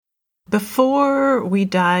Before we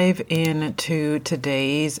dive into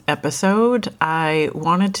today's episode, I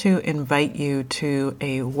wanted to invite you to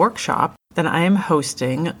a workshop that I am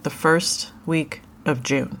hosting the first week of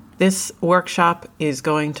June. This workshop is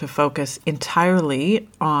going to focus entirely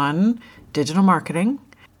on digital marketing.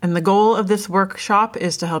 And the goal of this workshop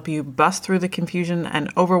is to help you bust through the confusion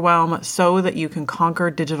and overwhelm so that you can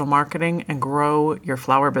conquer digital marketing and grow your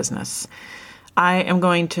flower business. I am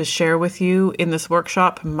going to share with you in this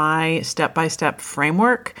workshop my step-by-step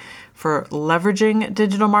framework for leveraging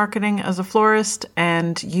digital marketing as a florist,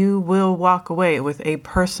 and you will walk away with a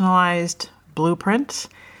personalized blueprint,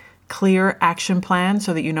 clear action plan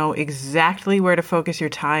so that you know exactly where to focus your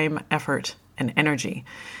time, effort, and energy.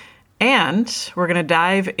 And we're going to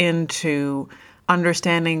dive into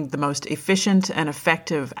understanding the most efficient and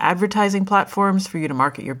effective advertising platforms for you to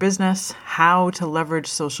market your business, how to leverage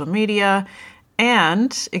social media,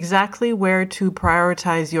 and exactly where to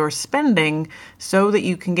prioritize your spending so that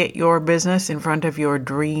you can get your business in front of your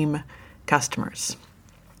dream customers.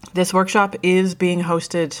 This workshop is being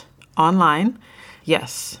hosted online.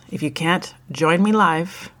 Yes, if you can't join me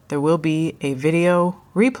live, there will be a video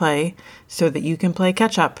replay so that you can play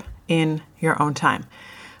catch up in your own time.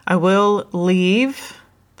 I will leave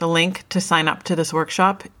the link to sign up to this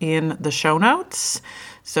workshop in the show notes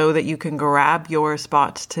so that you can grab your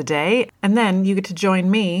spot today. And then you get to join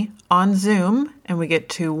me on Zoom and we get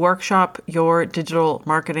to workshop your digital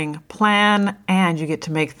marketing plan and you get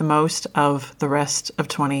to make the most of the rest of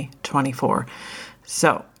 2024.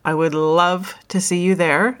 So I would love to see you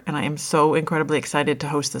there. And I am so incredibly excited to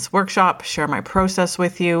host this workshop, share my process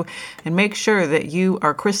with you, and make sure that you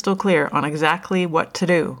are crystal clear on exactly what to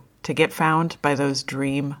do to get found by those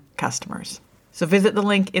dream customers. So visit the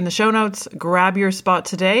link in the show notes, grab your spot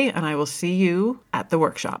today, and I will see you at the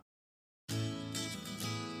workshop.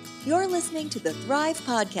 You're listening to the Thrive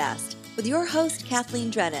Podcast with your host,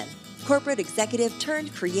 Kathleen Drennan, corporate executive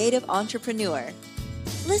turned creative entrepreneur.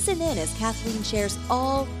 Listen in as Kathleen shares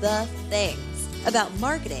all the things about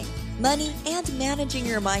marketing, money, and managing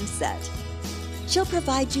your mindset. She'll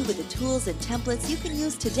provide you with the tools and templates you can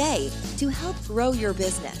use today to help grow your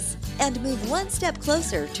business and move one step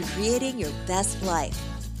closer to creating your best life.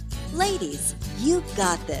 Ladies, you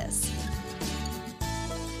got this.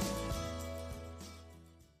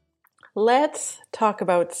 Let's talk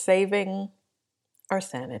about saving our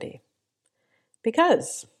sanity.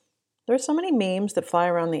 Because there's so many memes that fly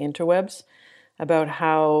around the interwebs about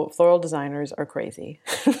how floral designers are crazy.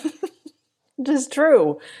 It is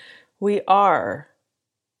true. We are.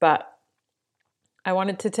 But I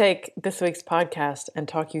wanted to take this week's podcast and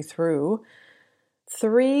talk you through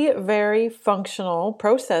 3 very functional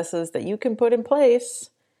processes that you can put in place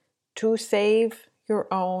to save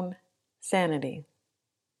your own sanity.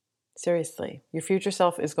 Seriously, your future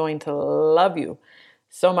self is going to love you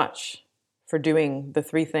so much for doing the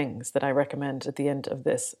 3 things that I recommend at the end of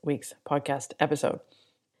this week's podcast episode.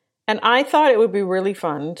 And I thought it would be really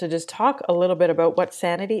fun to just talk a little bit about what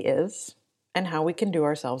sanity is and how we can do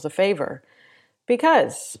ourselves a favor.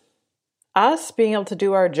 Because us being able to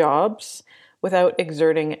do our jobs without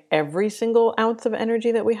exerting every single ounce of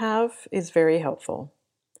energy that we have is very helpful.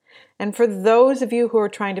 And for those of you who are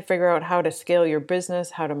trying to figure out how to scale your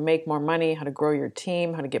business, how to make more money, how to grow your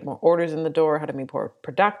team, how to get more orders in the door, how to be more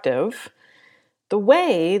productive, the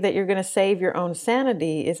way that you're going to save your own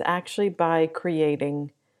sanity is actually by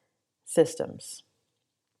creating systems.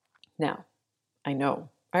 Now, I know,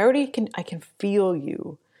 I can feel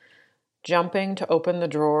you jumping to open the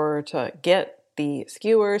drawer to get the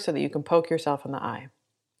skewer so that you can poke yourself in the eye.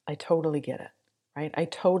 I totally get it, right? I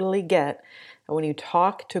totally get that when you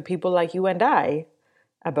talk to people like you and I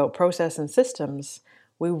about process and systems,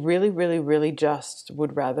 we really, really, really just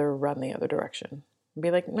would rather run the other direction.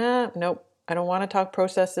 Be like, nope, I don't want to talk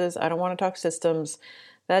processes. I don't want to talk systems.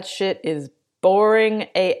 That shit is boring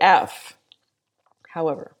AF.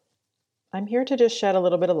 However, I'm here to just shed a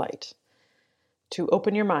little bit of light, to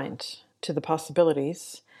open your mind to the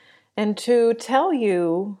possibilities, and to tell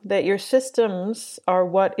you that your systems are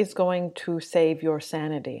what is going to save your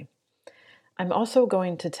sanity. I'm also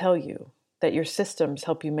going to tell you that your systems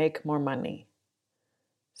help you make more money.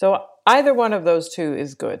 So either one of those 2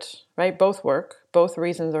 is good, right? Both work. Both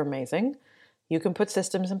reasons are amazing. You can put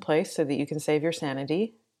systems in place so that you can save your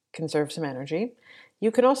sanity, conserve some energy.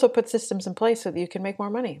 You can also put systems in place so that you can make more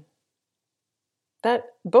money.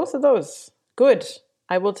 Both of those, good.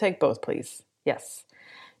 I will take both, please. Yes.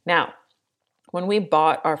 Now, when we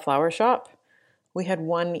bought our flower shop, we had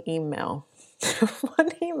 1 email.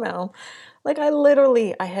 1 email. Like I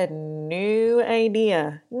had no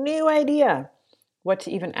idea what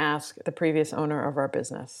to even ask the previous owner of our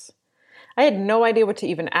business. I had no idea what to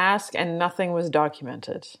even ask, and nothing was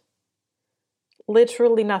documented.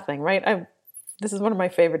 Literally nothing, right? This is one of my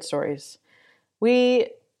favorite stories. We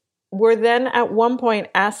were then at one point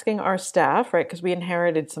asking our staff, right, because we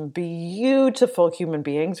inherited some beautiful human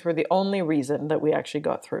beings who were the only reason that we actually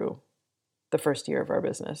got through the first year of our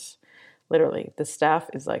business. Literally, the staff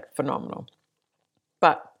is like phenomenal.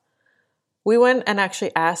 But we went and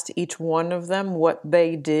actually asked each one of them what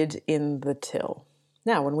they did in the till.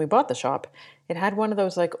 Now, when we bought the shop, it had one of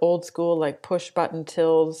those like old school, like push button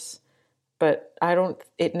tills, but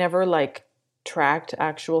it never like tracked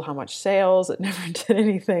actual how much sales. It never did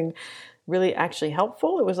anything really actually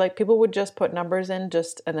helpful. It was like people would just put numbers in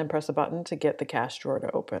and then press a button to get the cash drawer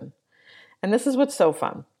to open. And this is what's so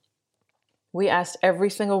fun. We asked every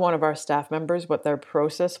single one of our staff members what their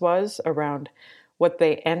process was around what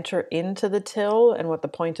they enter into the till and what the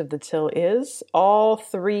point of the till is. All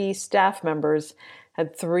 3 staff members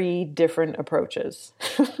had 3 different approaches.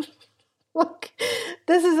 Look,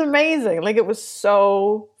 this is amazing. Like, it was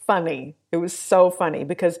so funny. It was so funny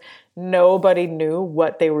because nobody knew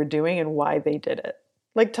what they were doing and why they did it.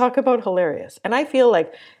 Like, talk about hilarious. And I feel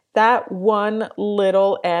like that one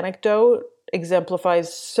little anecdote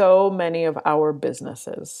exemplifies so many of our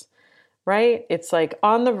businesses, right? It's like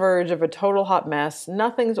on the verge of a total hot mess.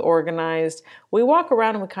 Nothing's organized. We walk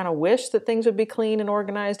around and we kind of wish that things would be clean and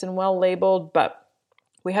organized and well labeled, but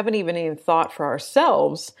we haven't even thought for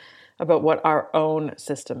ourselves about what our own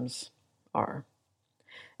systems are.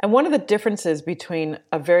 And one of the differences between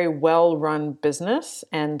a very well-run business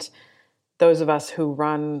and those of us who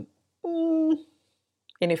run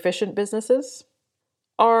inefficient businesses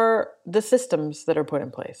are the systems that are put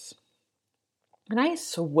in place. And I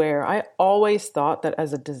swear, I always thought that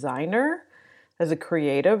as a designer, as a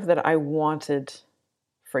creative, that I wanted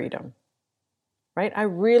freedom, right? I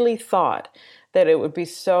really thought that it would be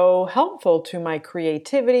so helpful to my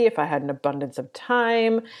creativity if I had an abundance of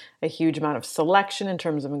time, a huge amount of selection in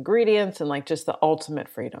terms of ingredients, and like just the ultimate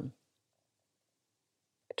freedom.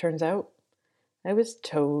 It turns out I was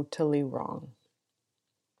totally wrong.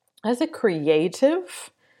 As a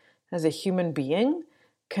creative, as a human being,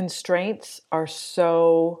 constraints are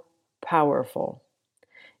so powerful.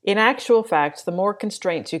 In actual fact, the more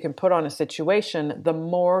constraints you can put on a situation, the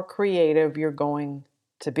more creative you're going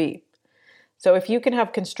to be. So if you can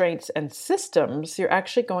have constraints and systems, you're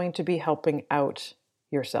actually going to be helping out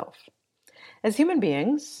yourself. As human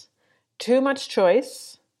beings, too much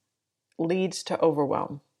choice leads to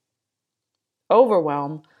overwhelm.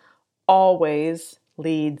 Overwhelm always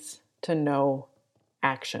leads to no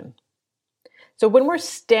action. So when we're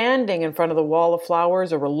standing in front of the wall of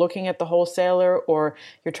flowers, or we're looking at the wholesaler, or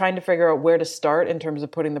you're trying to figure out where to start in terms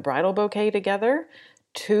of putting the bridal bouquet together,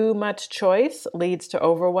 too much choice leads to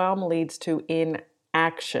overwhelm, leads to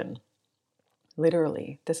inaction.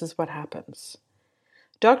 Literally, this is what happens.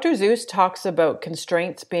 Dr. Seuss talks about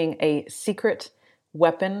constraints being a secret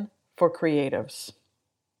weapon for creatives.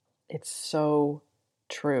 It's so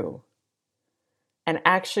true. And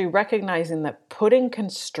actually recognizing that putting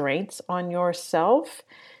constraints on yourself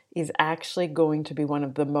is actually going to be one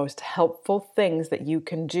of the most helpful things that you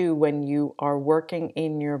can do when you are working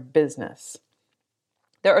in your business.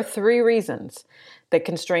 There are 3 reasons that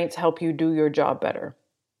constraints help you do your job better.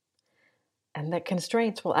 And that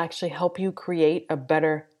constraints will actually help you create a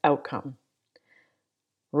better outcome.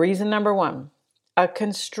 Reason number 1, a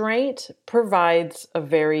constraint provides a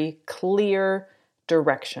very clear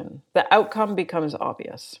direction. The outcome becomes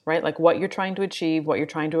obvious, right? Like what you're trying to achieve, what you're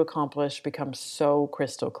trying to accomplish becomes so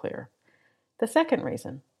crystal clear. The second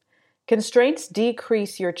reason, constraints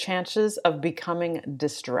decrease your chances of becoming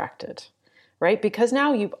distracted, right? Because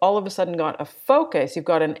now you've all of a sudden got a focus, you've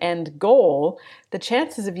got an end goal, the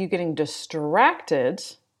chances of you getting distracted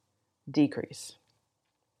decrease.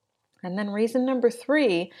 And then reason number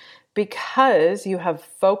 3, because you have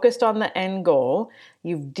focused on the end goal,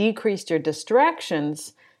 you've decreased your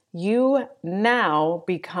distractions, you now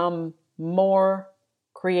become more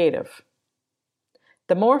creative.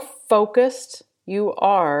 The more focused you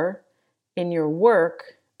are in your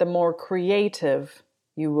work, the more creative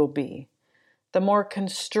you will be. The more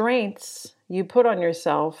constraints you put on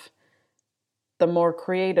yourself, the more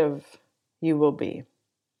creative you will be.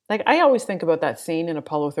 Like, I always think about that scene in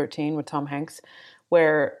Apollo 13 with Tom Hanks,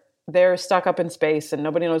 where they're stuck up in space and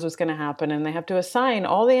nobody knows what's going to happen, and they have to assign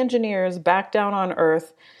all the engineers back down on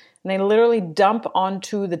Earth, and they literally dump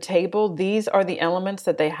onto the table, these are the elements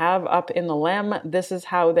that they have up in the LEM, this is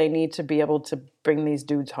how they need to be able to bring these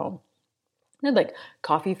dudes home. They're like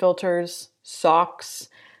coffee filters, socks,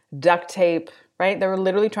 duct tape, right? They were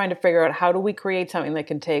literally trying to figure out, how do we create something that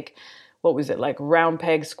can take what was it, like round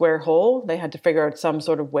peg, square hole. They had to figure out some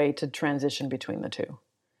sort of way to transition between the two.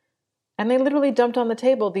 And they literally dumped on the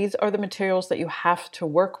table, these are the materials that you have to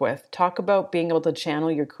work with. Talk about being able to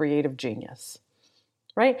channel your creative genius,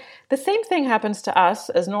 right? The same thing happens to us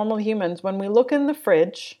as normal humans when we look in the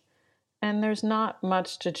fridge and there's not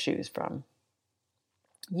much to choose from.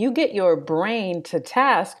 You get your brain to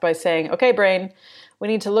task by saying, okay, brain, we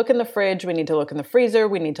need to look in the fridge, we need to look in the freezer,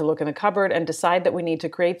 we need to look in the cupboard and decide that we need to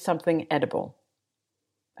create something edible.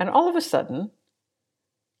 And all of a sudden,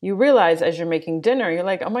 you realize as you're making dinner, you're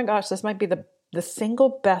like, oh my gosh, this might be the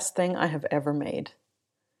single best thing I have ever made.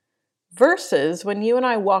 Versus when you and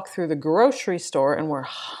I walk through the grocery store and we're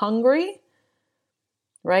hungry,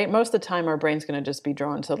 right? Most of the time our brain's going to just be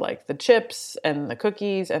drawn to like the chips and the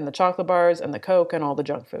cookies and the chocolate bars and the Coke and all the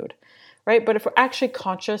junk food, right? But if we're actually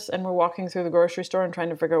conscious and we're walking through the grocery store and trying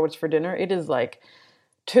to figure out what's for dinner, it is like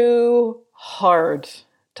too hard.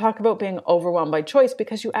 Talk about being overwhelmed by choice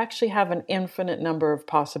because you actually have an infinite number of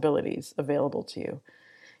possibilities available to you.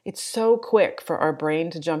 It's so quick for our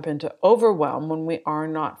brain to jump into overwhelm when we are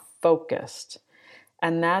not focused.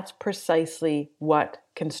 And that's precisely what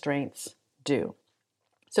constraints do.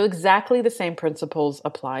 So exactly the same principles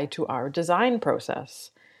apply to our design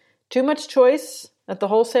process. Too much choice at the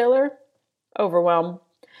wholesaler? Overwhelm.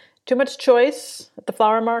 Too much choice at the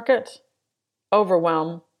flower market?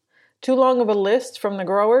 Overwhelm. Too long of a list from the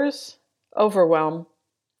growers? Overwhelm.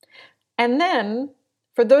 And then,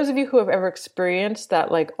 for those of you who have ever experienced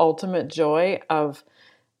that like ultimate joy of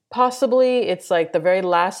possibly it's like the very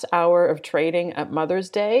last hour of trading at Mother's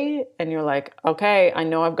Day, and you're like, okay, I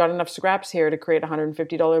know I've got enough scraps here to create a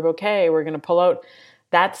 $150 bouquet. We're going to pull out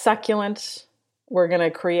that succulent. We're going to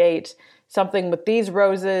create something with these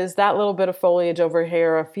roses, that little bit of foliage over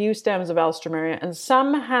here, a few stems of alstroemeria, and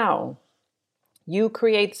somehow you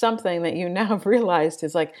create something that you now have realized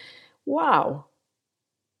is like, wow,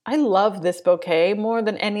 I love this bouquet more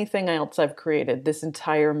than anything else I've created this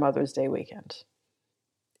entire Mother's Day weekend.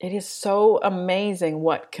 It is so amazing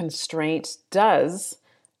what constraint does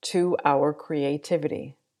to our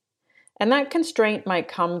creativity. And that constraint might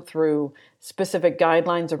come through specific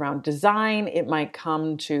guidelines around design. It might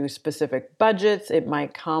come to specific budgets. It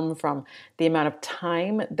might come from the amount of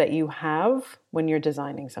time that you have when you're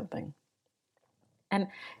designing something. And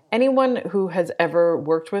anyone who has ever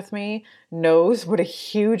worked with me knows what a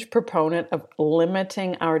huge proponent of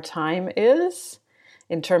limiting our time is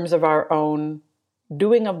in terms of our own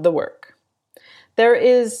doing of the work. There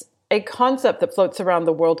is a concept that floats around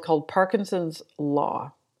the world called Parkinson's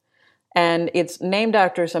Law. And it's named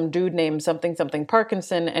after some dude named something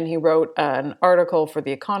Parkinson, and he wrote an article for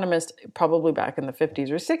The Economist probably back in the 50s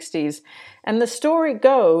or 60s. And the story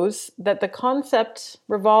goes that the concept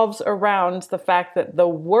revolves around the fact that the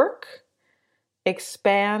work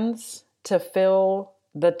expands to fill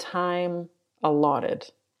the time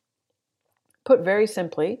allotted. Put very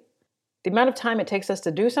simply, the amount of time it takes us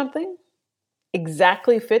to do something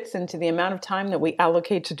exactly fits into the amount of time that we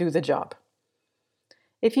allocate to do the job.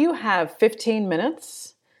 If you have 15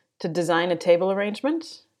 minutes to design a table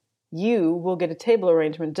arrangement, you will get a table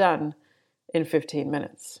arrangement done in 15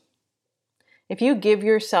 minutes. If you give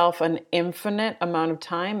yourself an infinite amount of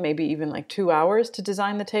time, maybe even like 2 hours to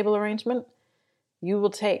design the table arrangement, you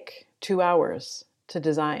will take 2 hours to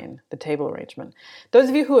design the table arrangement. Those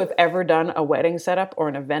of you who have ever done a wedding setup or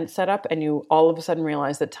an event setup and you all of a sudden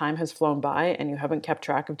realize that time has flown by and you haven't kept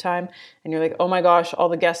track of time and you're like, oh my gosh, all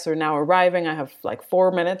the guests are now arriving. I have like 4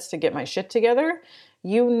 minutes to get my shit together.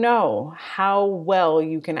 You know how well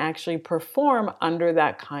you can actually perform under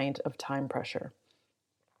that kind of time pressure.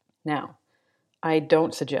 Now, I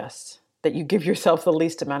don't suggest that you give yourself the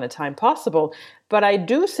least amount of time possible, but I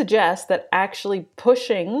do suggest that actually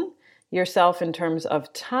pushing yourself in terms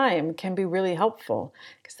of time can be really helpful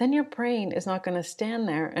because then your brain is not going to stand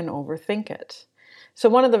there and overthink it. So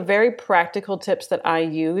one of the very practical tips that I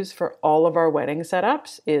use for all of our wedding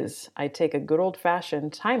setups is I take a good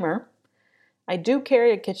old-fashioned timer. I do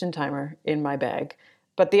carry a kitchen timer in my bag,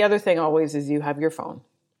 but the other thing always is you have your phone.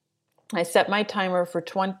 I set my timer for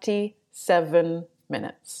 27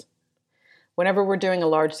 minutes. Whenever we're doing a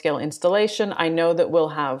large-scale installation, I know that we'll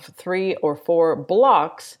have 3 or 4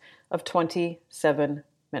 blocks of 27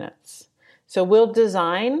 minutes. So we'll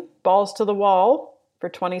design balls to the wall for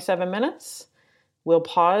 27 minutes. We'll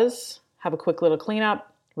pause, have a quick little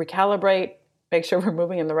cleanup, recalibrate, make sure we're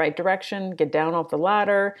moving in the right direction, get down off the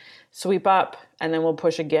ladder, sweep up, and then we'll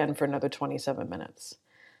push again for another 27 minutes.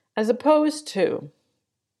 As opposed to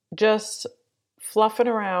just fluffing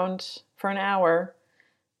around for an hour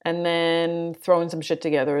and then throwing some shit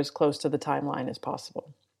together as close to the timeline as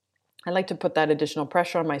possible. I like to put that additional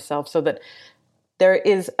pressure on myself so that there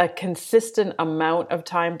is a consistent amount of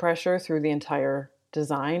time pressure through the entire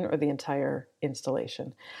design or the entire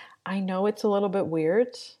installation. I know it's a little bit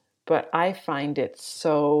weird, but I find it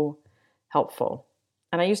so helpful.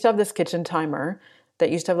 And I used to have this kitchen timer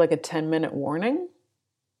that used to have like a 10-minute warning.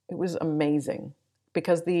 It was amazing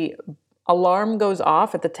because the alarm goes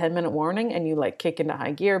off at the 10-minute warning and you like kick into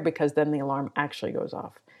high gear because then the alarm actually goes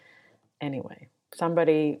off. Anyway,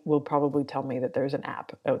 somebody will probably tell me that there's an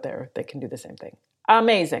app out there that can do the same thing.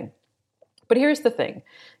 Amazing. But here's the thing.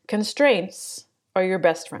 Constraints are your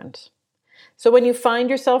best friend. So when you find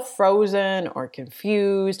yourself frozen or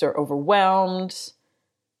confused or overwhelmed,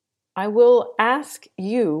 I will ask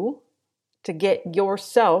you to get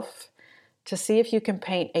yourself to see if you can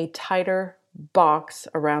paint a tighter box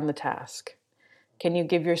around the task. Can you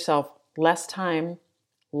give yourself less time,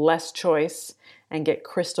 less choice, and get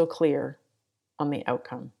crystal clear on the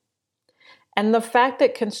outcome? And the fact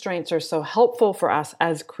that constraints are so helpful for us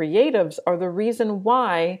as creatives are the reason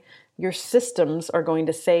why your systems are going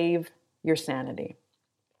to save your sanity.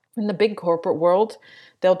 In the big corporate world,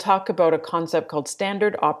 they'll talk about a concept called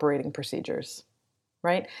standard operating procedures,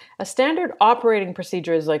 right? A standard operating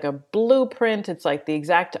procedure is like a blueprint. It's like the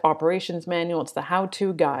exact operations manual. It's the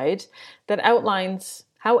how-to guide that outlines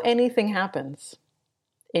how anything happens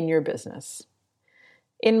in your business.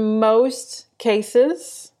 In most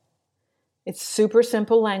cases, it's super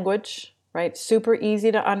simple language, right? Super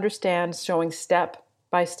easy to understand, showing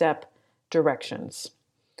step-by-step directions.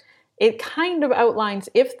 It kind of outlines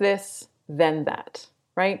if this, then that,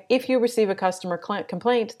 right? If you receive a customer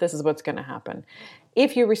complaint, this is what's going to happen.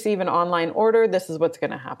 If you receive an online order, this is what's going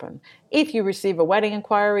to happen. If you receive a wedding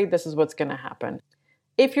inquiry, this is what's going to happen.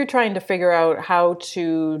 If you're trying to figure out how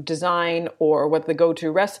to design or what the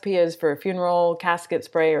go-to recipe is for a funeral casket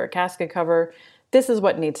spray or a casket cover, this is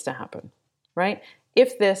what needs to happen, right?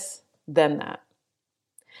 If this, then that.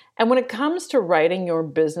 And when it comes to writing your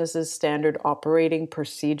business's standard operating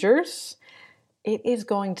procedures, it is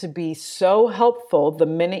going to be so helpful the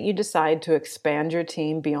minute you decide to expand your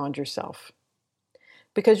team beyond yourself.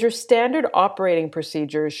 Because your standard operating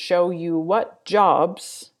procedures show you what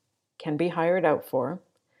jobs can be hired out for,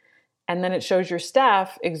 and then it shows your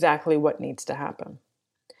staff exactly what needs to happen.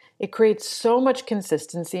 It creates so much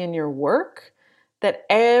consistency in your work that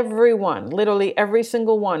everyone, literally every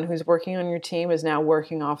single one who's working on your team is now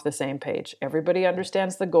working off the same page. Everybody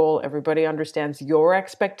understands the goal. Everybody understands your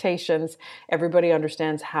expectations. Everybody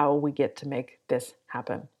understands how we get to make this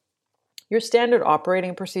happen. Your standard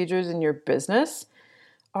operating procedures in your business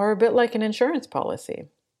are a bit like an insurance policy.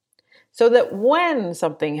 So that when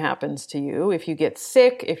something happens to you, if you get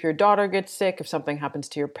sick, if your daughter gets sick, if something happens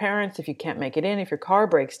to your parents, if you can't make it in, if your car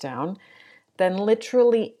breaks down, then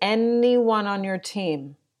literally anyone on your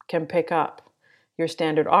team can pick up your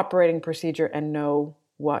standard operating procedure and know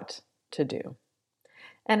what to do.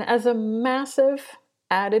 And as a massive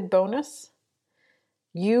added bonus,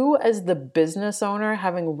 you as the business owner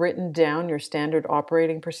having written down your standard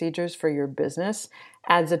operating procedures for your business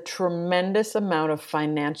adds a tremendous amount of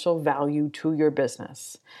financial value to your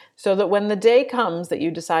business. So that when the day comes that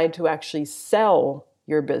you decide to actually sell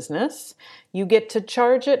your business, you get to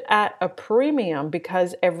charge it at a premium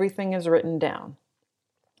because everything is written down.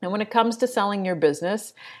 And when it comes to selling your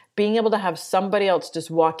business, being able to have somebody else just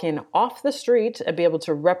walk in off the street and be able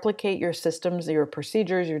to replicate your systems, your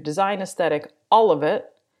procedures, your design aesthetic, all of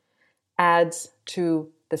it adds to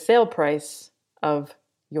the sale price of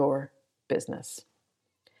your business.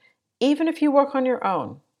 Even if you work on your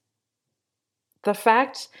own, the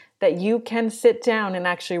fact that you can sit down and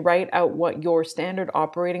actually write out what your standard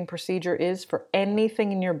operating procedure is for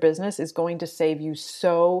anything in your business is going to save you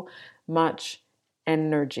so much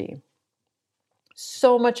energy.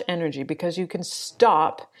 So much energy because you can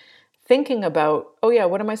stop thinking about, oh yeah,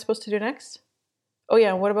 what am I supposed to do next? Oh yeah,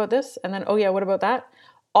 and what about this? And then, oh yeah, what about that?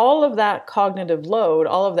 All of that cognitive load,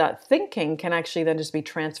 all of that thinking can actually then just be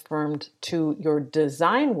transformed to your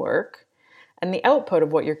design work, and the output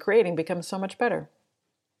of what you're creating becomes so much better.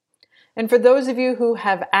 And for those of you who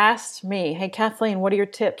have asked me, hey, Kathleen, what are your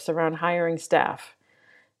tips around hiring staff?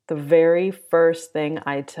 The very first thing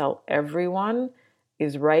I tell everyone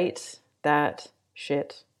is write that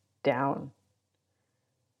shit down.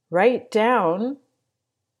 Write down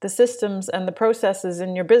the systems and the processes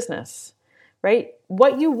in your business, right?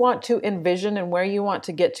 What you want to envision and where you want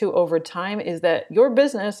to get to over time is that your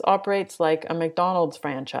business operates like a McDonald's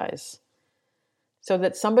franchise. So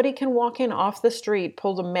that somebody can walk in off the street,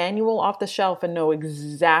 pull the manual off the shelf and know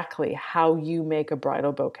exactly how you make a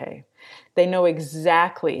bridal bouquet. They know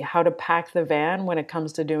exactly how to pack the van when it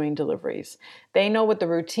comes to doing deliveries. They know what the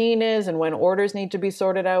routine is and when orders need to be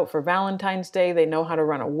sorted out for Valentine's Day. They know how to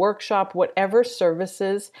run a workshop, whatever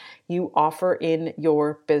services you offer in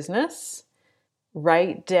your business.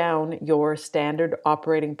 Write down your standard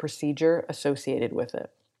operating procedure associated with it.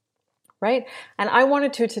 Right? And I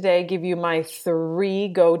wanted to today give you my 3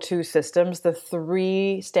 go-to systems, the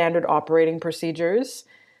 3 standard operating procedures,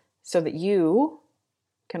 so that you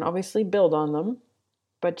can obviously build on them,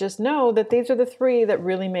 but just know that these are the 3 that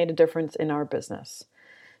really made a difference in our business.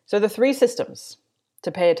 So the 3 systems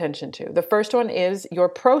to pay attention to. The first one is your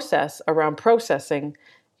process around processing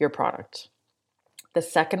your product. The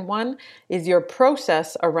second one is your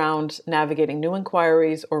process around navigating new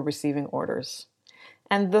inquiries or receiving orders.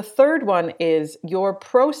 And the third one is your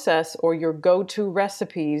process or your go-to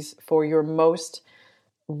recipes for your most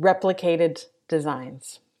replicated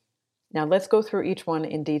designs. Now let's go through each one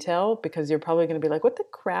in detail because you're probably going to be like, what the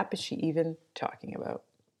crap is she even talking about?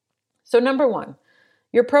 So number 1,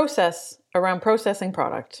 your process around processing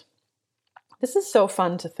product. This is so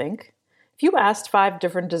fun to think. If you asked 5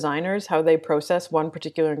 different designers how they process one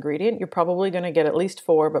particular ingredient, you're probably going to get at least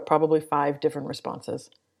 4, but probably 5 different responses.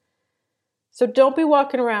 So don't be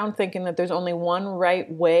walking around thinking that there's only one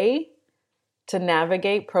right way to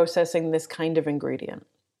navigate processing this kind of ingredient.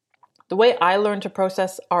 The way I learned to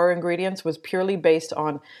process our ingredients was purely based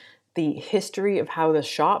on the history of how the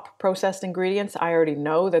shop processed ingredients. I already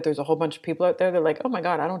know that there's a whole bunch of people out there that are like, oh my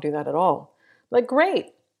God, I don't do that at all. Like, great,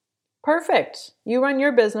 perfect. You run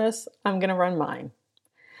your business, I'm going to run mine.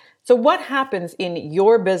 So what happens in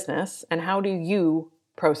your business and how do you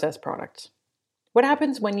process products? What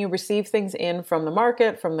happens when you receive things in from the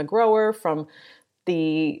market, from the grower, from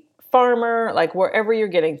the farmer, like wherever you're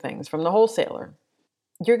getting things, from the wholesaler?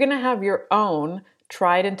 You're going to have your own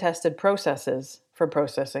tried and tested processes for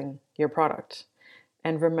processing your product.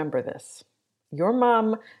 And remember this, your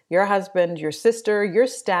mom, your husband, your sister, your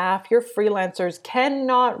staff, your freelancers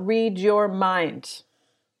cannot read your mind.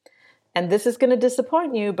 And this is going to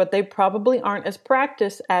disappoint you, but they probably aren't as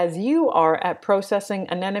practiced as you are at processing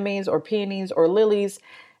anemones or peonies or lilies.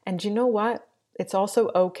 And you know what? It's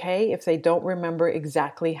also okay if they don't remember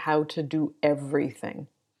exactly how to do everything.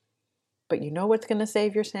 But you know what's going to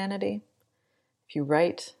save your sanity? If you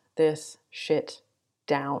write this shit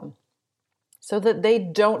down so that they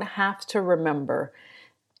don't have to remember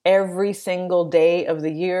every single day of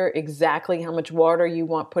the year exactly how much water you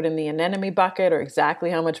want put in the anemone bucket or exactly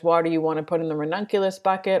how much water you want to put in the ranunculus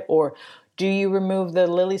bucket, or do you remove the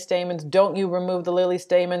lily stamens? Don't you remove the lily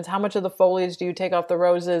stamens? How much of the foliage do you take off the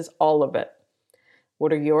roses? All of it.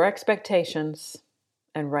 What are your expectations?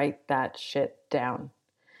 And write that shit down.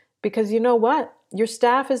 Because you know what? Your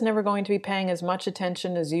staff is never going to be paying as much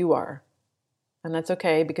attention as you are. And that's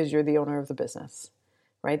okay because you're the owner of the business,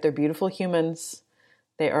 right? They're beautiful humans.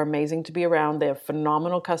 They are amazing to be around. They have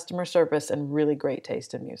phenomenal customer service and really great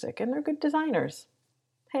taste in music. And they're good designers.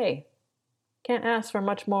 Hey, can't ask for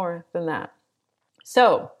much more than that.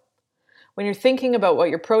 So, when you're thinking about what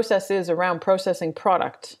your process is around processing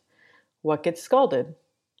product, what gets scalded?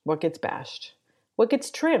 What gets bashed? What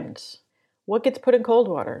gets trimmed? What gets put in cold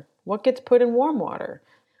water? What gets put in warm water?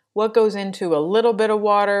 What goes into a little bit of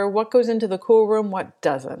water? What goes into the cool room? What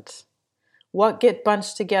doesn't? What get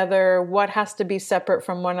bunched together? What has to be separate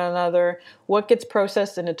from one another? What gets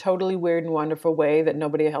processed in a totally weird and wonderful way that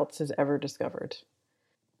nobody else has ever discovered?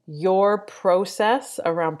 Your process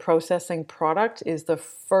around processing product is the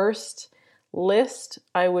first list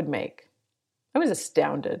I would make. I was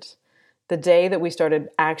astounded the day that we started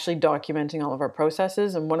actually documenting all of our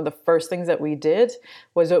processes. And one of the first things that we did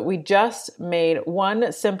was that we just made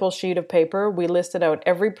one simple sheet of paper. We listed out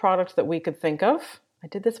every product that we could think of. I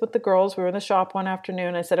did this with the girls. We were in the shop one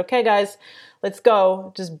afternoon. I said, okay, guys, let's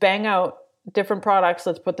go. Just bang out different products.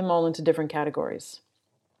 Let's put them all into different categories.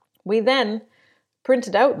 We then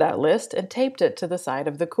printed out that list and taped it to the side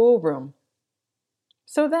of the cool room.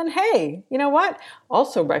 So then, hey, you know what?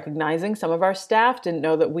 Also recognizing some of our staff didn't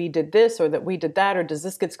know that we did this or that we did that, or does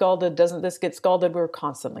this get scalded? Doesn't this get scalded? We're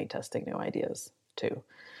constantly testing new ideas too.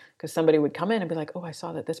 Because somebody would come in and be like, oh, I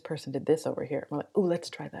saw that this person did this over here. We're like, oh, let's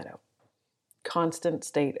try that out. Constant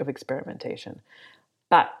state of experimentation.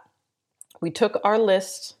 But we took our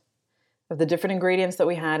list of the different ingredients that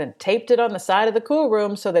we had and taped it on the side of the cool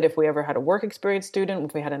room so that if we ever had a work experience student,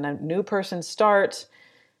 if we had a new person start,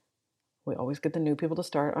 we always get the new people to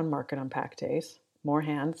start on market unpack days. More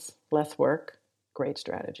hands, less work, great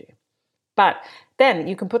strategy. But then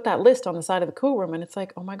you can put that list on the side of the cool room and it's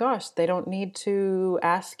like, oh my gosh, they don't need to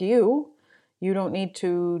ask you. You don't need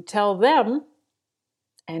to tell them.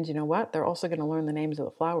 And you know what? They're also going to learn the names of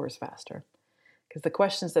the flowers faster. Because the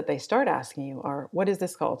questions that they start asking you are, what is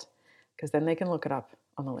this called? Because then they can look it up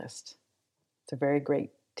on the list. It's a very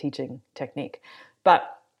great teaching technique.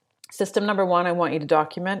 But system number one I want you to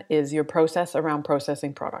document is your process around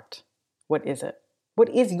processing product. What is it? What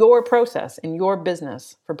is your process in your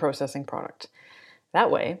business for processing product?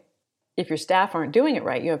 That way, if your staff aren't doing it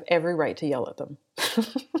right, you have every right to yell at them.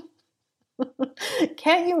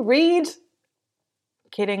 Can't you read?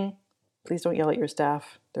 Kidding. Please don't yell at your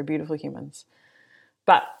staff. They're beautiful humans.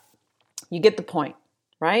 But you get the point,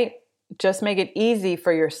 right? Just make it easy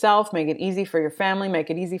for yourself, make it easy for your family, make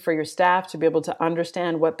it easy for your staff to be able to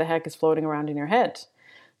understand what the heck is floating around in your head.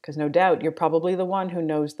 Because no doubt you're probably the one who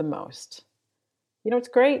knows the most. You know, it's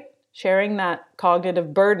great sharing that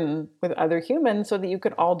cognitive burden with other humans so that you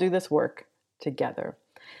can all do this work together.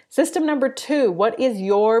 System number two, what is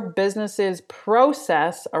your business's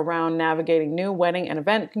process around navigating new wedding and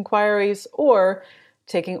event inquiries or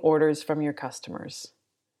taking orders from your customers?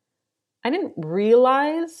 I didn't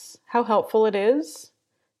realize how helpful it is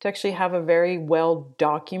to actually have a very well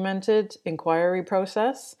documented inquiry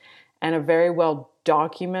process and a very well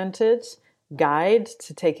documented guide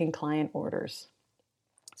to taking client orders.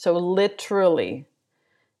 So literally,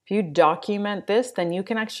 if you document this, then you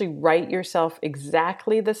can actually write yourself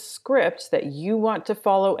exactly the script that you want to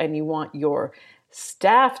follow and you want your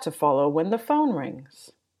staff to follow when the phone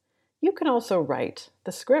rings. You can also write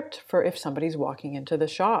the script for if somebody's walking into the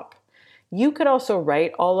shop. You could also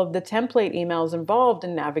write all of the template emails involved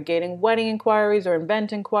in navigating wedding inquiries or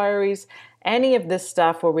event inquiries, any of this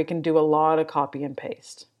stuff where we can do a lot of copy and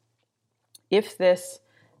paste. If this,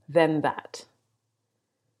 then that.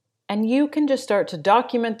 And you can just start to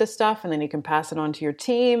document this stuff and then you can pass it on to your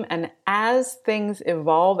team. And as things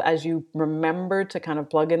evolve, as you remember to kind of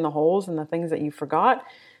plug in the holes and the things that you forgot,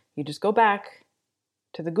 you just go back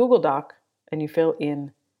to the Google Doc and you fill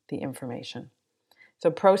in the information. So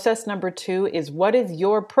process number two is, what is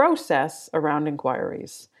your process around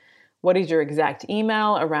inquiries? What is your exact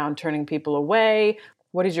email around turning people away?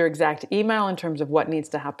 What is your exact email in terms of what needs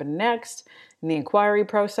to happen next in the inquiry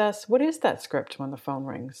process? What is that script when the phone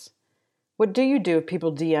rings? What do you do if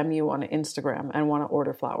people DM you on Instagram and want to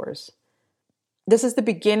order flowers? This is the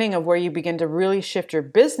beginning of where you begin to really shift your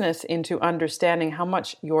business into understanding how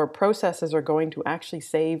much your processes are going to actually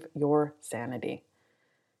save your sanity.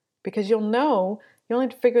 Because you'll know you only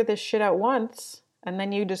have to figure this shit out once, and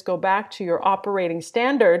then you just go back to your operating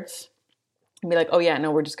standards and be like, oh yeah, no,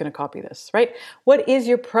 we're just going to copy this, right? What is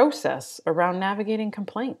your process around navigating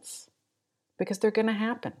complaints? Because they're going to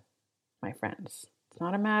happen, my friends. It's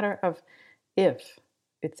not a matter of if,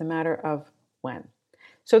 it's a matter of when.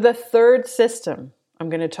 So the third system I'm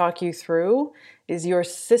going to talk you through is your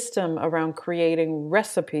system around creating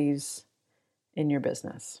recipes in your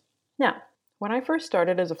business. Now, when I first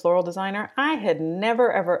started as a floral designer, I had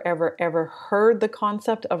never, ever heard the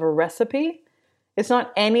concept of a recipe. It's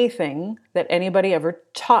not anything that anybody ever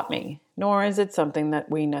taught me, nor is it something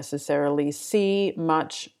that we necessarily see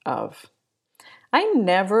much of. I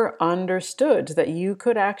never understood that you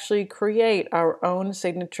could actually create our own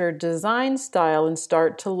signature design style and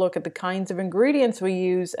start to look at the kinds of ingredients we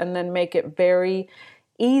use and then make it very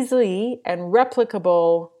easy and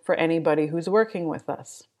replicable for anybody who's working with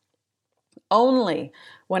us. Only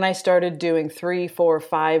when I started doing 3, 4,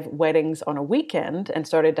 5 weddings on a weekend and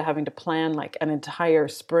started to having to plan like an entire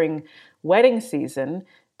spring wedding season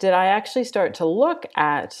did I actually start to look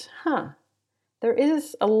at, there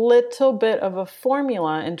is a little bit of a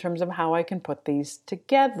formula in terms of how I can put these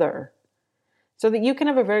together so that you can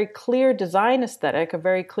have a very clear design aesthetic, a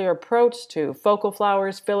very clear approach to focal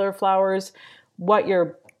flowers, filler flowers, what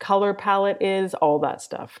your color palette is, all that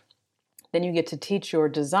stuff. Then you get to teach your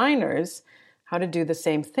designers how to do the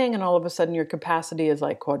same thing, and all of a sudden your capacity is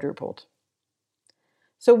like quadrupled.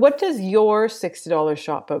 So what does your $60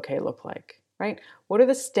 shop bouquet look like, right? What are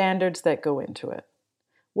the standards that go into it?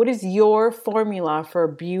 What is your formula for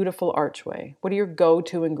a beautiful archway? What are your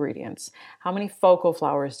go-to ingredients? How many focal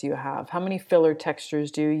flowers do you have? How many filler textures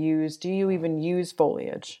do you use? Do you even use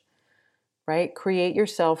foliage, right? Create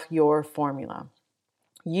yourself your formula.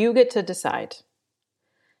 You get to decide.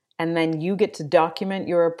 And then you get to document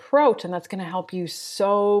your approach, and that's going to help you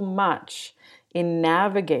so much in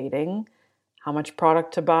navigating how much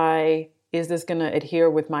product to buy. Is this going to adhere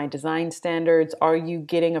with my design standards? Are you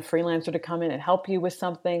getting a freelancer to come in and help you with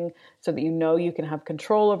something so that you know you can have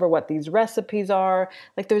control over what these recipes are?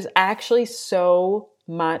 Like, there's actually so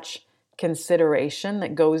much consideration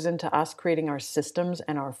that goes into us creating our systems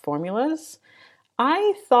and our formulas.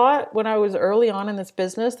 I thought when I was early on in this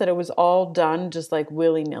business that it was all done just like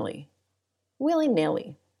willy-nilly.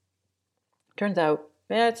 willy-nilly. Turns out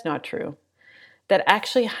that's not true. That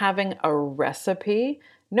actually having a recipe,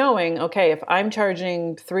 knowing, okay, if I'm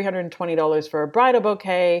charging $320 for a bridal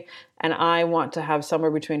bouquet and I want to have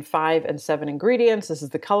somewhere between 5 and 7 ingredients, this is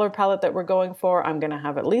the color palette that we're going for, I'm going to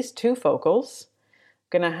have at least 2 focals.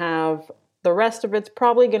 Going to have the rest of it's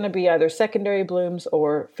probably going to be either secondary blooms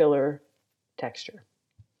or filler texture.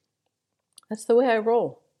 That's the way I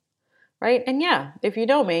roll. Right? And yeah, if you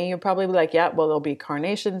know me, you'll probably be like, yeah, well, there'll be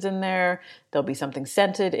carnations in there. There'll be something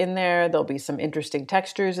scented in there. There'll be some interesting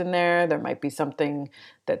textures in there. There might be something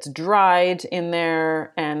that's dried in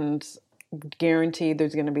there, and guaranteed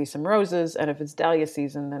there's going to be some roses. And if it's dahlia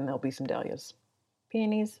season, then there'll be some dahlias.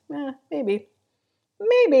 Peonies, maybe.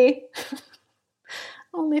 Maybe.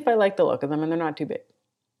 Only if I like the look of them and they're not too big.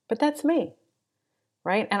 But that's me.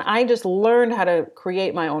 Right? And I just learned how to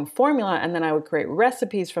create my own formula, and then I would create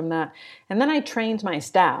recipes from that. And then I trained my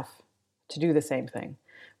staff to do the same thing,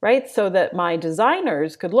 right? So that my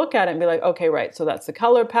designers could look at it and be like, okay, right, so that's the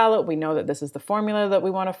color palette. We know that this is the formula that we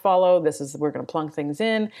want to follow. We're going to plunk things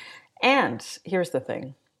in. And here's the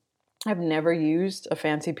thing. I've never used a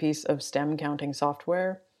fancy piece of stem counting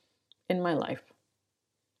software in my life.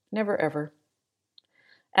 Never, ever.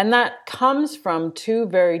 And that comes from 2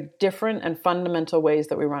 very different and fundamental ways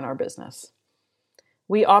that we run our business.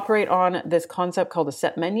 We operate on this concept called a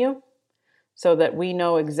set menu, so that we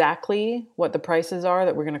know exactly what the prices are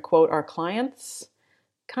that we're going to quote our clients,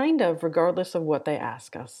 kind of regardless of what they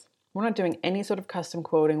ask us. We're not doing any sort of custom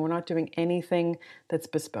quoting. We're not doing anything that's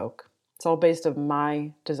bespoke. It's all based on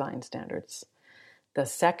my design standards. The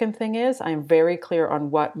second thing is I am very clear on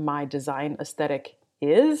what my design aesthetic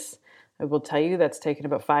is. I will tell you that's taken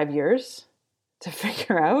about 5 years to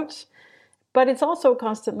figure out, but it's also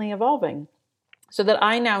constantly evolving, so that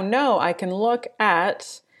I now know I can look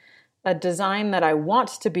at a design that I want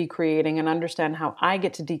to be creating and understand how I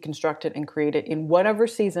get to deconstruct it and create it in whatever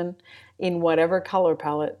season, in whatever color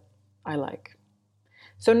palette I like.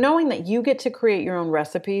 So knowing that you get to create your own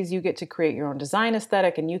recipes, you get to create your own design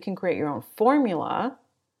aesthetic, and you can create your own formula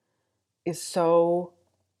is so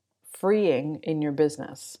freeing in your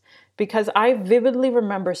business. Because I vividly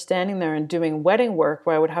remember standing there and doing wedding work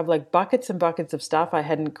where I would have like buckets and buckets of stuff. I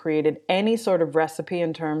hadn't created any sort of recipe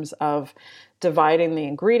in terms of dividing the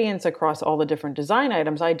ingredients across all the different design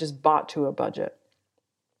items. I just bought to a budget.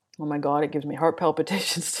 Oh my God, it gives me heart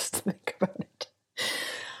palpitations just to think about it.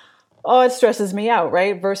 Oh, it stresses me out,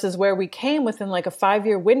 right? Versus where we came within like a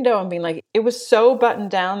 5-year window and being like, it was so buttoned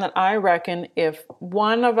down that I reckon if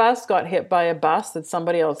one of us got hit by a bus, that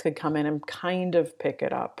somebody else could come in and kind of pick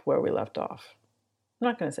it up where we left off. I'm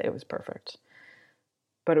not going to say it was perfect,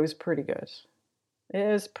 but it was pretty good.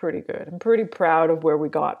 It was pretty good. I'm pretty proud of where we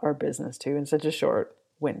got our business to in such a short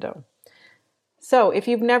window. So if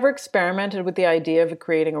you've never experimented with the idea of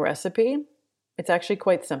creating a recipe, it's actually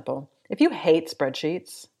quite simple. If you hate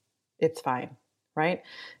spreadsheets, it's fine, right?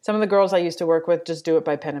 Some of the girls I used to work with just do it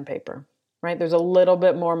by pen and paper, right? There's a little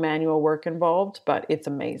bit more manual work involved, but it's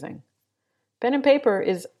amazing. Pen and paper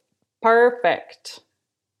is perfect.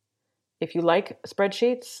 If you like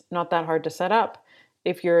spreadsheets, not that hard to set up.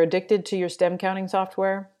 If you're addicted to your stem counting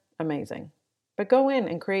software, amazing. But go in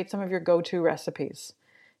and create some of your go-to recipes.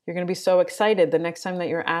 You're going to be so excited the next time that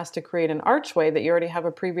you're asked to create an archway that you already have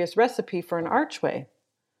a previous recipe for an archway.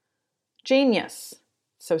 Genius.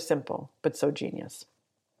 So simple, but so genius.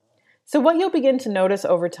 So what you'll begin to notice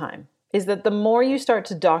over time is that the more you start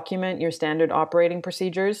to document your standard operating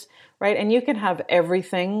procedures, right? And you can have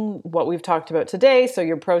everything, what we've talked about today. So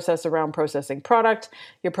your process around processing product,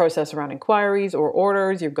 your process around inquiries or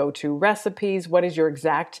orders, your go-to recipes, what is your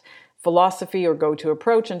exact philosophy or go-to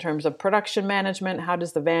approach in terms of production management? How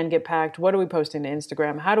does the van get packed? What are we posting to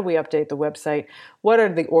Instagram? How do we update the website? What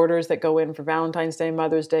are the orders that go in for Valentine's Day,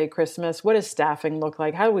 Mother's Day, Christmas? What does staffing look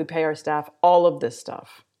like? How do we pay our staff? All of this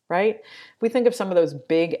stuff, right? We think of some of those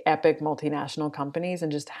big, epic multinational companies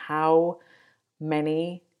and just how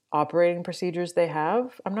many operating procedures they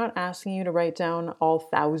have. I'm not asking you to write down all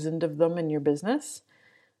 1,000 of them in your business,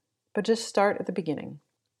 but just start at the beginning.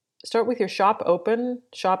 Start with your shop open,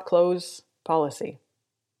 shop close policy.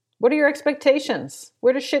 What are your expectations?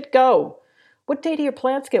 Where does shit go? What day do your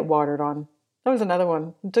plants get watered on? That was another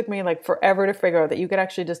one. It took me like forever to figure out that you could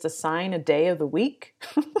actually just assign a day of the week.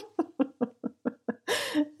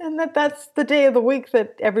 And that's the day of the week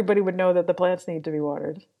that everybody would know that the plants need to be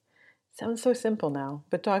watered. Sounds so simple now,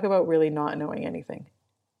 but talk about really not knowing anything.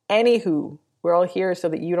 Anywho, we're all here so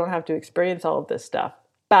that you don't have to experience all of this stuff.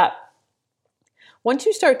 But once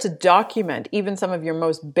you start to document even some of your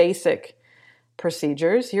most basic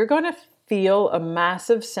procedures, you're going to feel a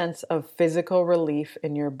massive sense of physical relief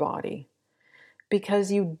in your body.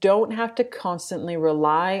 because you don't have to constantly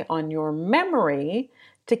rely on your memory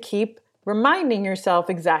to keep reminding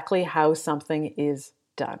yourself exactly how something is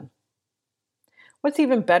done. What's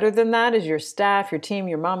even better than that is your staff, your team,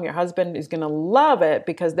 your mom, your husband is going to love it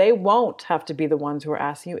because they won't have to be the ones who are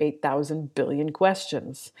asking you 8,000 billion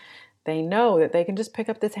questions. They know that they can just pick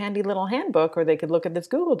up this handy little handbook, or they could look at this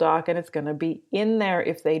Google Doc and it's going to be in there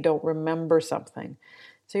if they don't remember something.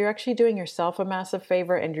 So you're actually doing yourself a massive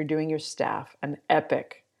favor, and you're doing your staff an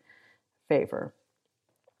epic favor.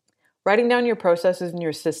 Writing down your processes and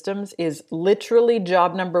your systems is literally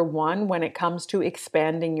job number one when it comes to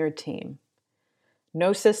expanding your team.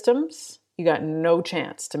 No systems, you got no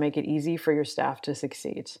chance to make it easy for your staff to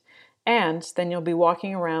succeed. And then you'll be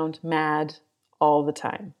walking around mad all the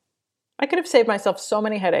time. I could have saved myself so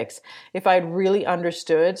many headaches if I'd really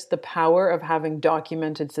understood the power of having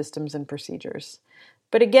documented systems and procedures.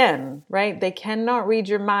 But again, right, they cannot read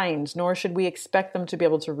your mind, nor should we expect them to be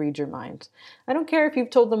able to read your mind. I don't care if you've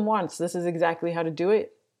told them once, this is exactly how to do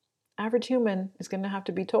it. Average human is going to have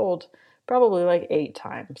to be told probably like 8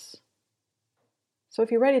 times. So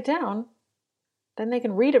if you write it down, then they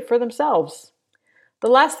can read it for themselves. The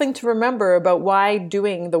last thing to remember about why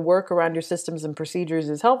doing the work around your systems and procedures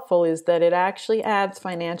is helpful is that it actually adds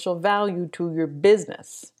financial value to your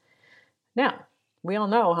business. Now, we all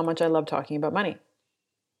know how much I love talking about money.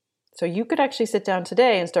 So you could actually sit down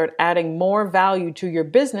today and start adding more value to your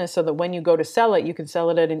business so that when you go to sell it, you can sell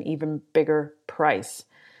it at an even bigger price.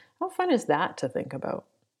 How fun is that to think about?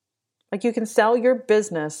 Like, you can sell your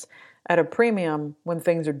business at a premium when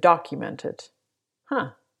things are documented.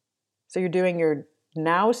 So you're doing your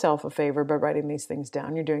now self a favor by writing these things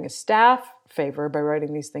down. You're doing a staff a favor by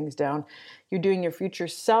writing these things down. You're doing your future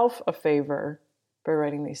self a favor by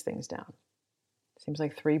writing these things down. Seems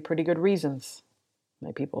like 3 pretty good reasons,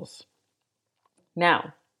 my peoples.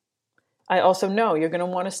 Now, I also know you're going to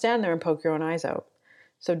want to stand there and poke your own eyes out.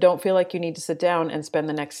 So don't feel like you need to sit down and spend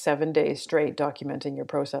the next 7 days straight documenting your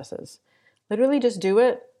processes. Literally just do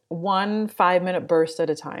it 1 5-minute burst at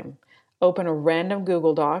a time. Open a random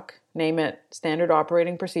Google Doc, name it Standard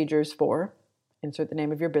Operating Procedures for, insert the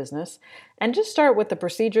name of your business, and just start with the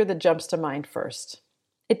procedure that jumps to mind first.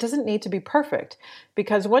 It doesn't need to be perfect,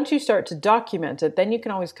 because once you start to document it, then you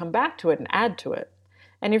can always come back to it and add to it.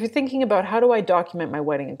 And if you're thinking about how do I document my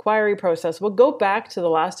wedding inquiry process, well, go back to the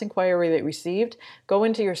last inquiry that you received, go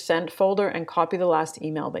into your sent folder and copy the last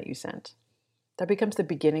email that you sent. That becomes the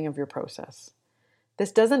beginning of your process.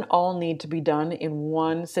 This doesn't all need to be done in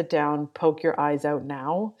one sit down, poke your eyes out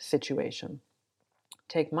now situation.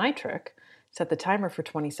 Take my trick, set the timer for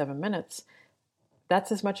 27 minutes.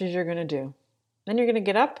 That's as much as you're going to do. Then you're going to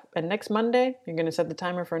get up, and next Monday, you're going to set the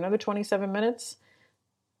timer for another 27 minutes.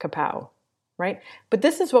 Kapow, right? But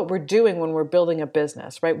this is what we're doing when we're building a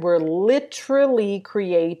business, right? We're literally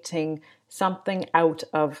creating something out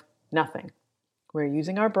of nothing. We're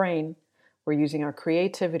using our brain, we're using our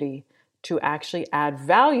creativity to actually add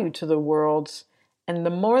value to the world. And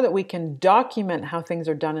the more that we can document how things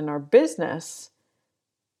are done in our business,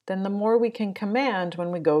 then the more we can command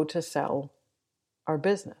when we go to sell our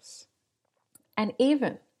business. And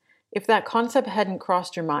even if that concept hadn't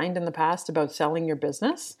crossed your mind in the past about selling your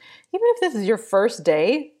business, even if this is your first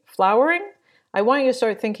day flowering, I want you to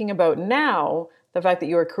start thinking about now the fact that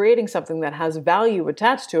you are creating something that has value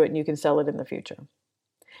attached to it and you can sell it in the future.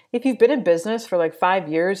 If you've been in business for like 5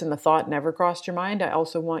 years and the thought never crossed your mind, I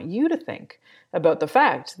also want you to think about the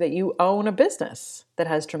fact that you own a business that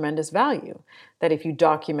has tremendous value, that if you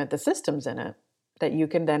document the systems in it, that you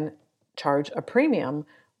can then charge a premium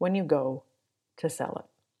when you go to sell it.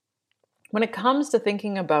 When it comes to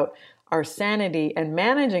thinking about our sanity and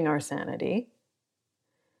managing our sanity,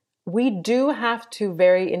 we do have to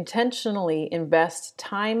very intentionally invest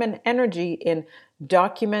time and energy in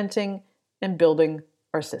documenting and building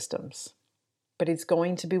our systems. But it's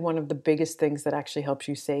going to be one of the biggest things that actually helps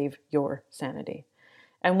you save your sanity.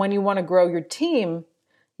 And when you want to grow your team,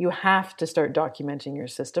 you have to start documenting your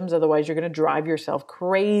systems. Otherwise, you're going to drive yourself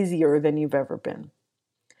crazier than you've ever been.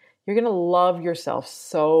 You're going to love yourself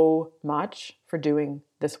so much for doing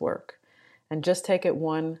this work. And just take it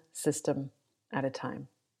one system at a time.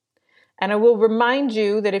 And I will remind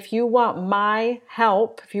you that if you want my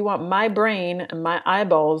help, if you want my brain and my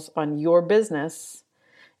eyeballs on your business,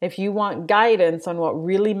 if you want guidance on what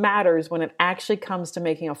really matters when it actually comes to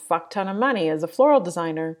making a fuck ton of money as a floral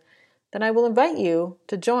designer, then I will invite you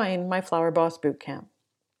to join my Flower Boss Bootcamp.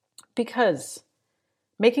 Because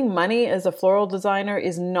making money as a floral designer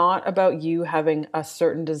is not about you having a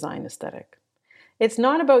certain design aesthetic. It's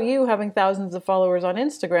not about you having thousands of followers on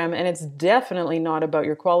Instagram, and it's definitely not about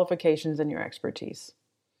your qualifications and your expertise.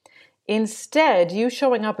 Instead, you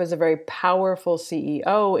showing up as a very powerful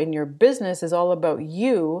CEO in your business is all about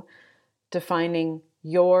you defining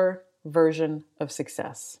your version of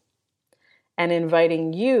success and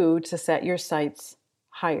inviting you to set your sights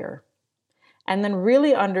higher. And then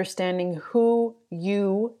really understanding who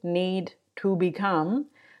you need to become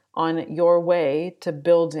on your way to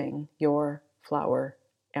building your flower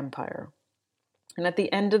empire. And at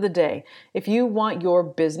the end of the day, if you want your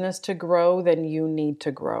business to grow, then you need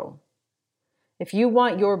to grow. If you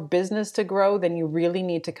want your business to grow, then you really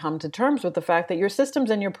need to come to terms with the fact that your systems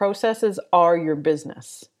and your processes are your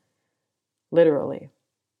business. Literally.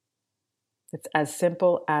 It's as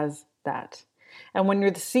simple as that. And when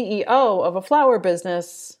you're the CEO of a flower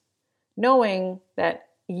business, knowing that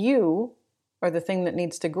you are the thing that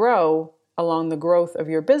needs to grow along the growth of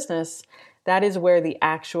your business, that is where the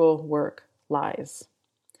actual work lies.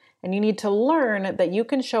 And you need to learn that you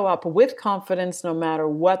can show up with confidence no matter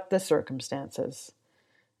what the circumstances.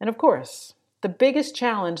 And of course, the biggest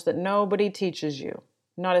challenge that nobody teaches you,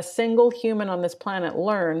 not a single human on this planet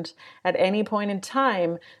learned at any point in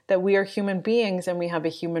time that we are human beings and we have a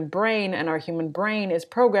human brain, and our human brain is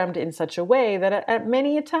programmed in such a way that at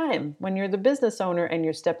many a time when you're the business owner and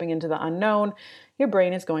you're stepping into the unknown, your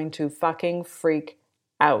brain is going to fucking freak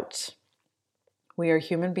out. We are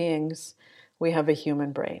human beings. We have a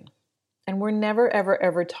human brain. And we're never, ever,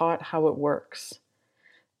 ever taught how it works.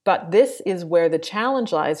 But this is where the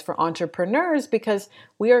challenge lies for entrepreneurs, because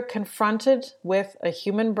we are confronted with a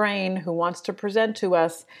human brain who wants to present to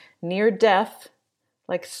us near death,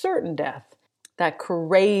 like certain death, that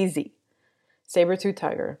crazy saber-toothed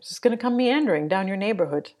tiger. It's just going to come meandering down your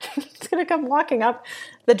neighborhood. It's going to come walking up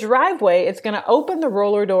the driveway. It's going to open the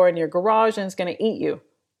roller door in your garage and it's going to eat you.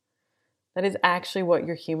 That is actually what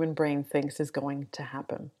your human brain thinks is going to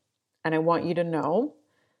happen. And I want you to know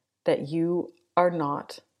that you are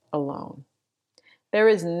not alone. There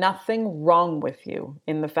is nothing wrong with you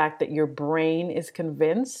in the fact that your brain is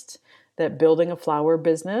convinced that building a flower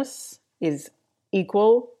business is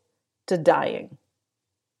equal to dying.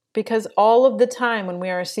 Because all of the time when we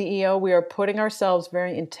are a CEO, we are putting ourselves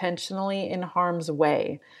very intentionally in harm's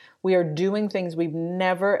way. We are doing things we've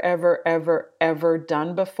never, ever, ever, ever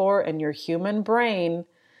done before. And your human brain,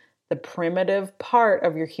 the primitive part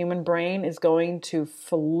of your human brain, is going to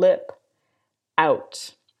flip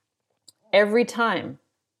out. Every time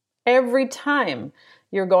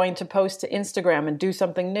you're going to post to Instagram and do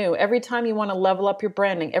something new, every time you want to level up your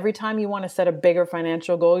branding, every time you want to set a bigger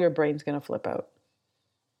financial goal, your brain's going to flip out.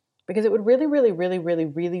 Because it would really, really, really, really,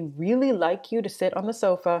 really, really like you to sit on the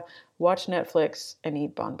sofa, watch Netflix, and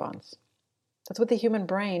eat bonbons. That's what the human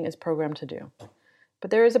brain is programmed to do.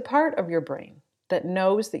 But there is a part of your brain that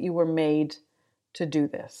knows that you were made to do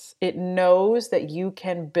this. It knows that you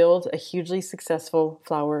can build a hugely successful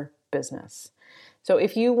flower business. So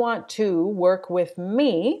if you want to work with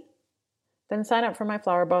me, then sign up for my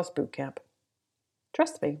Flower Boss Bootcamp.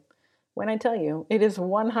 Trust me when I tell you, it is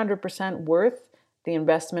 100% worth the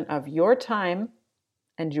investment of your time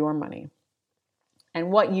and your money.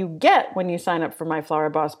 And what you get when you sign up for my Flower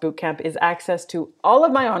Boss Bootcamp is access to all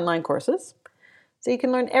of my online courses. So you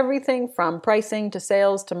can learn everything from pricing to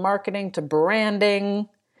sales to marketing to branding,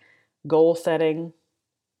 goal setting,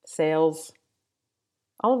 sales,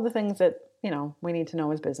 all of the things that, we need to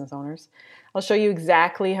know as business owners. I'll show you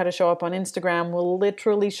exactly how to show up on Instagram. We'll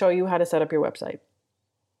literally show you how to set up your website.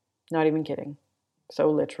 Not even kidding. So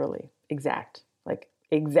literally,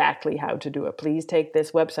 exactly how to do it. Please take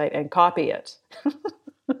this website and copy it.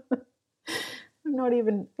 I'm not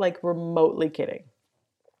even remotely kidding.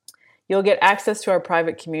 You'll get access to our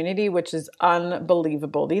private community, which is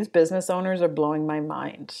unbelievable. These business owners are blowing my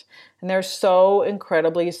mind. And they're so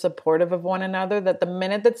incredibly supportive of one another that the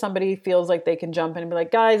minute that somebody feels like they can jump in and be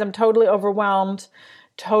like, guys, I'm totally overwhelmed,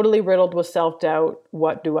 totally riddled with self-doubt,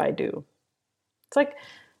 what do I do? It's like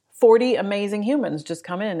 40 amazing humans just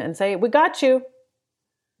come in and say, we got you.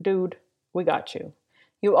 Dude, we got you.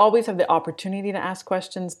 You always have the opportunity to ask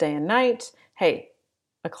questions day and night. Hey,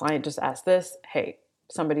 a client just asked this. Hey,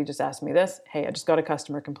 somebody just asked me this. Hey, I just got a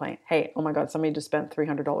customer complaint. Hey, oh my God, somebody just spent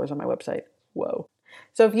 $300 on my website. Whoa.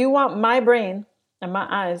 So if you want my brain and my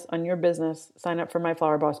eyes on your business, sign up for my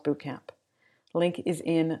Flower Boss Bootcamp. Link is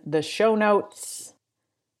in the show notes.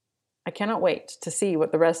 I cannot wait to see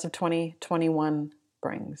what the rest of 2021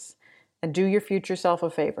 brings. And do your future self a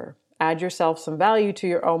favor. Add yourself some value to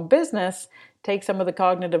your own business. Take some of the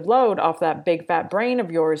cognitive load off that big fat brain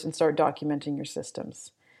of yours and start documenting your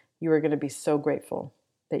systems. You are going to be so grateful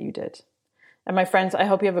that you did. And my friends, I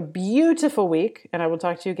hope you have a beautiful week, and I will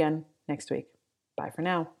talk to you again next week. Bye for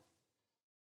now.